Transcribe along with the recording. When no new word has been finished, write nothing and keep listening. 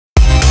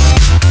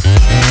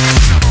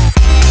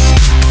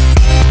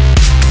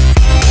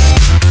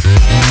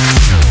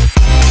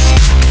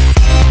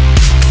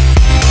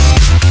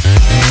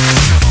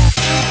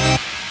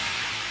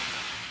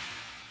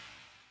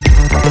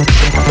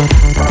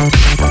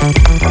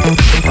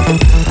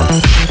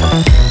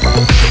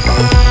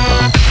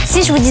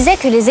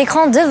que les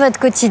écrans de votre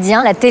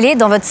quotidien, la télé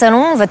dans votre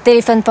salon, votre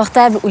téléphone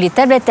portable ou les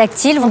tablettes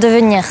tactiles vont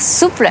devenir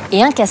souples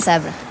et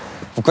incassables.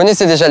 Vous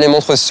connaissez déjà les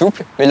montres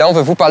souples, mais là on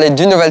veut vous parler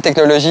d'une nouvelle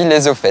technologie,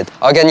 les OFET.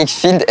 Organic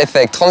Field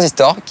Effect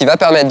Transistor, qui va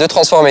permettre de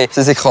transformer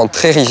ces écrans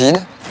très rigides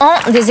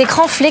en des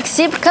écrans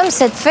flexibles comme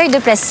cette feuille de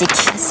plastique.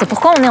 C'est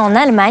pourquoi on est en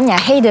Allemagne,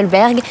 à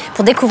Heidelberg,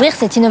 pour découvrir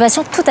cette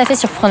innovation tout à fait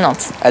surprenante.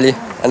 Allez,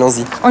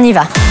 allons-y. On y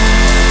va.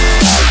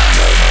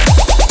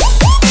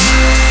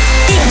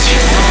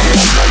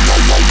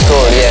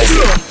 Cool, yes.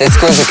 Let's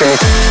go, the comic.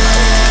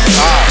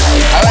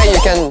 Ah ouais, you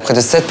can. Près de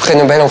 7 prix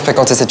Nobel ont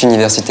fréquenté cette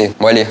université.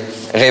 Bon allez,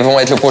 rêvons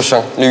être le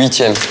prochain, le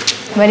 8e.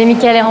 Bon allez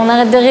Michael, on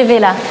arrête de rêver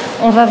là.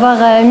 On va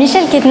voir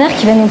Michel Kettner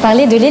qui va nous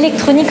parler de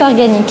l'électronique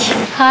organique.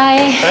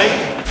 Hi. Hey.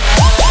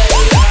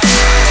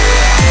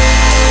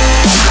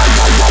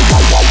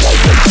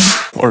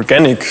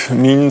 Organic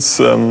means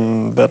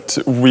that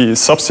we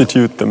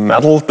substitute the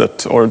metal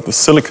or the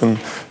silicon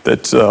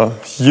that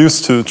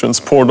used to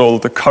transport all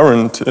the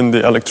current in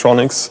the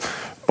electronics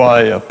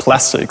by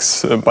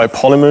plastics, by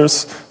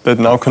polymers that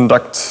now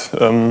conduct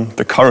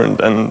the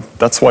current, and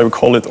that's why we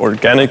call it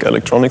organic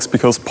electronics,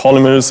 because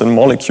polymers and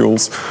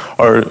molecules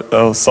are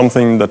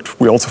something that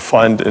we also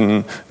find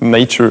in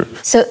nature.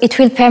 So it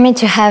will permit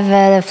to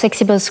have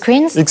flexible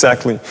screens?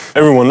 Exactly.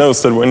 Everyone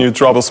knows that when you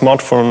drop a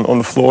smartphone on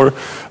the floor,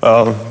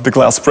 the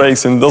glass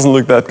breaks and it doesn't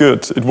look that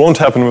good. It won't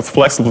happen with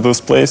flexible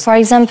displays. For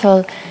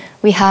example,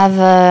 we have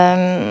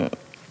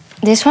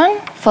this one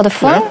for the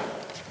phone. Yeah.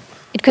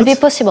 It could be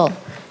possible.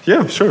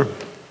 Yeah, sure.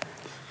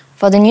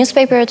 For the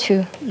newspaper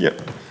too. Yeah.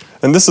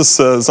 And this is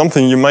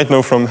something you might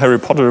know from Harry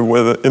Potter,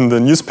 where in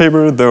the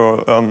newspaper there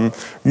are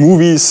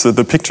movies,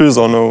 the pictures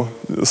are no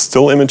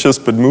still images,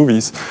 but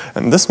movies.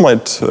 And this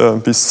might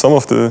be some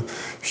of the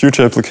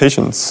future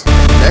applications.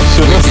 It's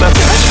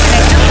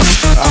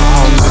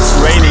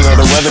raining or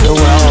the weather,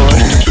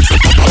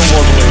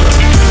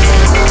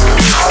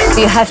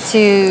 You have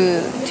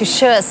to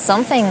show us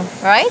something,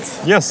 right?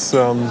 Yes,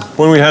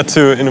 when we head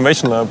to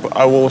Innovation Lab,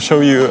 I will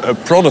show you a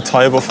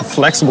prototype of a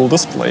flexible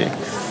display.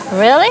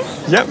 Really?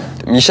 Yeah.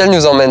 Michel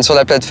nous emmène sur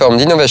la plateforme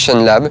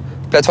d'Innovation Lab,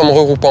 plateforme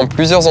regroupant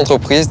plusieurs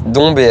entreprises,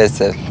 dont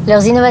BSF.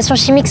 Leurs innovations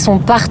chimiques sont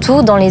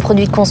partout, dans les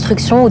produits de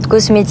construction ou de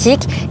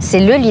cosmétiques. C'est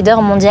le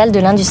leader mondial de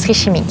l'industrie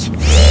chimique.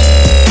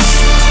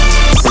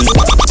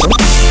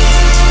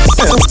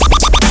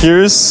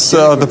 Here's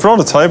the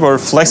prototype, or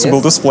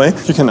flexible display.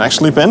 You can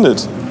actually bend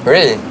it.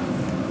 Really?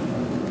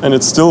 And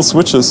it still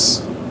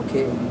switches.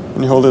 Okay.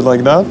 When you hold it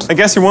like that. I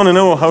guess you want to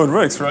know how it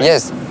works, right?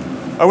 Yes.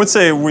 I would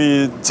say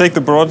we take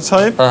the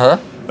prototype, Uh-huh.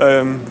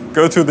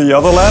 Go to the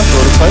other lab,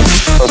 prototype.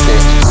 Okay,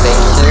 thank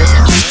you.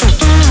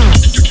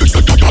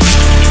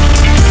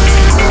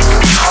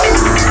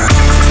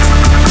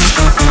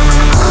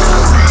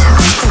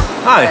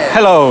 Hi,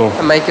 hello.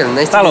 Michael,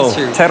 nice to meet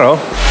you. Tero.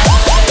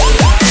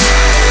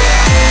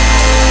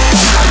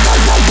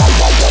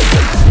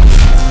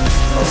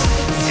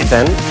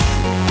 Then,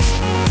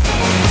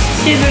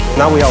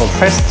 now we are on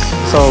test,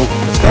 so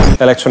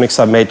electronics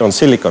are made on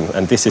silicon,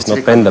 and this is not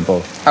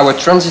bendable. Our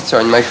transistor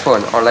in my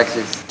phone are like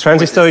this.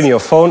 Transistor in your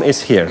phone is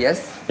here.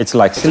 Yes. It's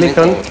like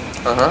silicon.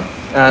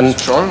 And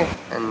strong.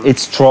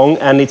 it's strong,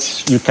 and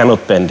you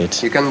cannot bend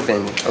it. You can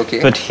bend it,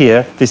 okay. But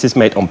here, this is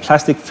made on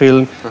plastic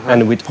film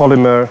and with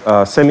polymer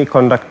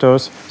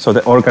semiconductors, so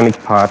the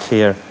organic part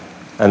here,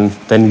 and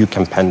then you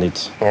can bend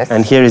it. Yes.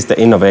 And here is the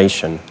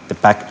innovation, the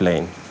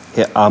backplane.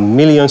 Here are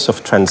millions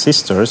of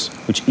transistors,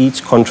 which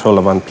each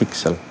control 1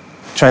 pixel.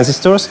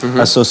 Transistors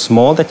are so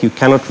small that you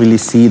cannot really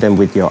see them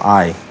with your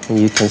eye. And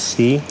you can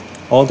see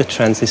all the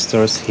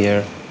transistors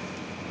here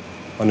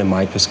on a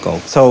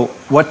microscope. So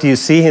what do you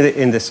see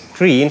in the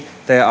screen?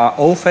 There are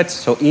OFETs,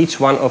 so each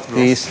one of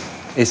these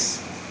is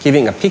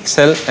giving a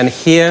pixel, and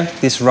here,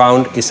 this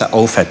round is an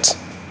OFET.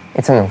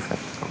 It's an OFET.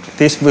 Okay.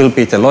 This will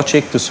be the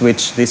logic to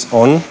switch this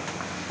on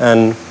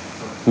and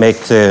make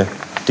the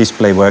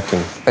display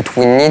working. But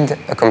we need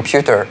a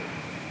computer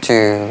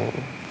to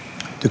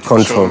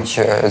control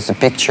change, the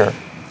picture.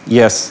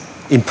 Yes,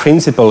 in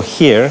principle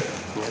here,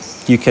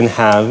 you can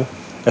have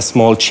a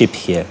small chip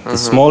here. The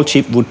small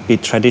chip would be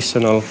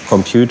traditional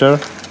computer,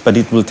 but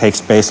it will take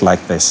space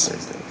like this.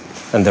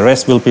 And the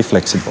rest will be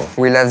flexible.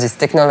 We'll have this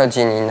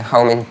technology in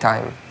how many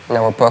time in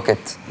our pocket?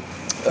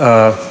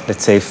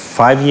 Let's say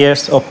 5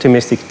 years,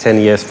 optimistic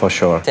 10 years for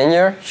sure. 10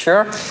 years,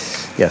 sure?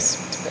 Yes.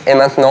 Et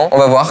maintenant, on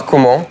va voir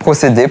comment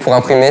procéder pour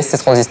imprimer ces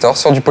transistors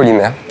sur du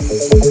polymère.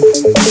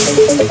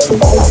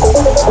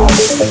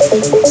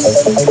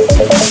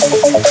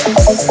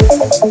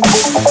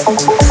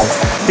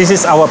 This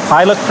is our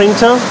pilot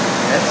printer.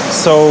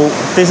 So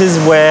this is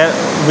where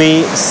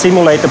we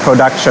simulate the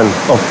production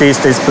of these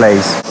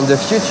displays. In the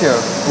future,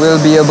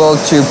 we'll be able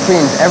to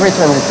print every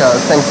transistor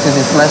thanks to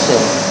this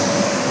machine.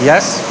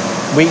 Yes,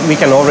 we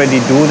can already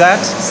do that.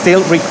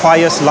 Still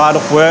requires a lot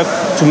of work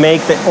to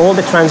make all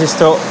the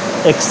transistors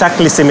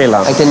exactly similar.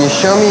 And can you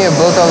show me a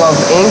bottle of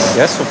ink?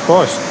 Yes, of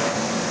course.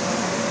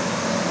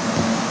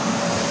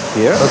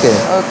 Here.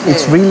 Okay.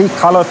 It's really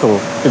colorful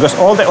because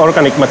all the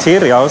organic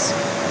materials,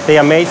 they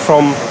are made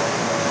from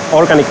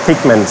organic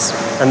pigments.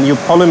 and you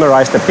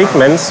polymerize the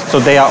pigments, so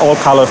they are all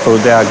colorful.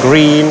 They are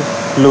green,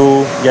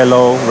 blue,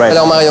 yellow, red.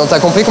 Alors Marion, t'as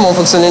compris comment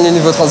fonctionnaient les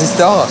nouveaux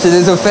transistors? C'est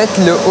des au fait,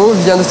 le O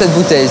vient de cette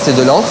bouteille, c'est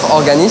de l'encre,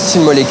 organiste,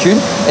 une molécule,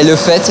 et le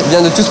fait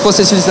vient de tout ce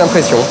processus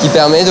d'impression qui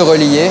permet de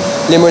relier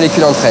les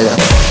molécules entre elles.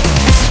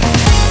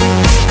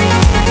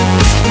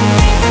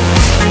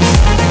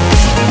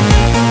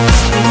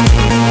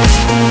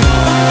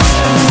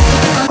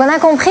 On a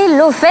compris,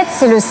 l'au fait,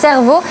 c'est le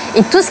cerveau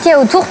et tout ce qu'il y a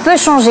autour peut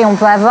changer. On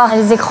peut avoir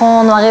les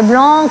écrans noir et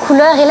blanc,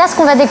 couleur, et là, ce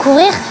qu'on va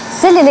découvrir,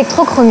 c'est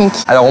l'électrochromique.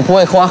 Alors on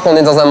pourrait croire qu'on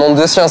est dans un monde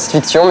de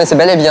science-fiction, mais c'est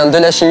bel et bien de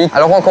la chimie.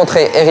 Alors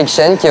rencontrer Eric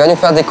Chen qui va nous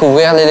faire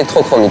découvrir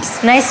l'électrochromique.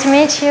 Nice to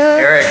meet you.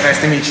 Eric, nice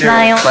to meet you.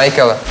 Marion.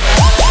 Michael.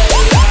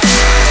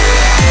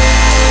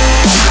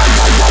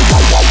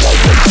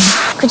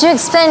 Could you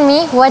explain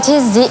me what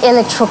is the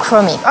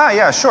electrochromic?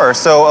 Yeah, sure.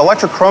 So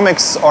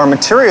electrochromics are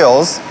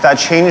materials that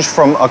change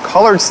from a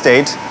colored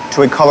state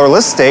to a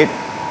colorless state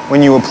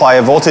when you apply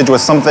a voltage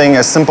with something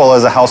as simple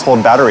as a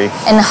household battery.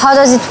 And how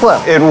does it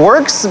work? It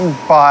works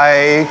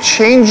by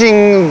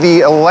changing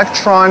the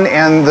electron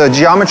and the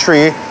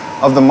geometry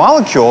of the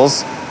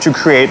molecules to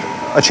create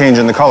a change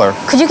in the color.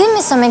 Could you give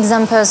me some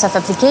examples of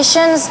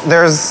applications?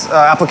 There's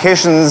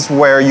applications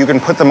where you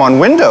can put them on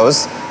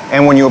windows,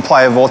 and when you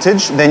apply a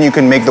voltage, then you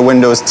can make the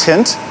windows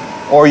tint,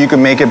 or you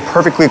can make it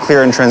perfectly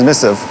clear and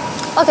transmissive.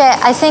 Okay,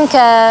 I think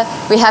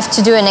we have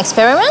to do an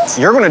experiment.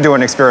 You're going to do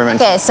an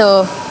experiment. Okay,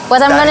 so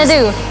what I'm gonna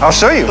do? I'll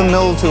show you. A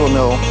mill to a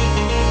mill.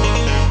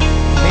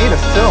 Made a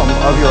film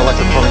of your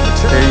electrochromic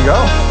material. There you go.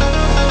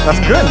 That's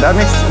good. That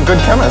makes a good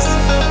chemist.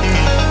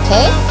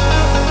 Okay.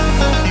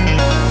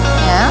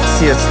 Yeah.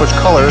 See it switch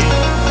colors.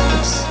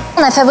 Oops.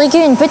 On a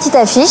fabriqué une petite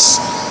affiche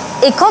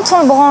et quand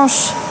on le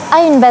branche à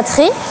une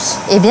batterie,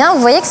 eh bien,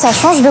 vous voyez que ça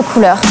change de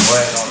couleur.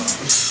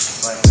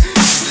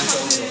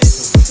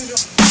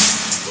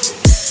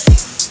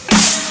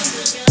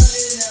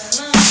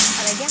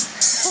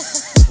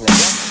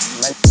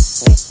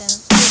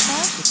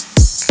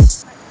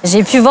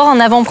 J'ai pu voir en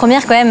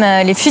avant-première quand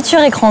même les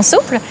futurs écrans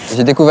souples.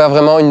 J'ai découvert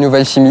vraiment une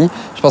nouvelle chimie.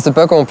 Je pensais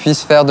pas qu'on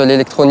puisse faire de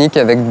l'électronique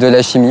avec de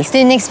la chimie.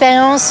 C'était une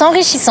expérience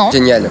enrichissante,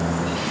 Génial,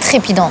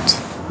 trépidante,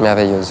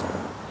 merveilleuse,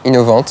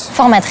 innovante,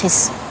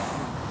 formatrice,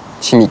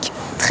 chimique.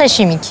 très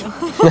chimique.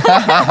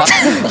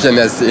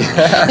 Jamais assez.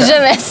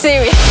 Jamais assez,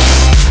 oui.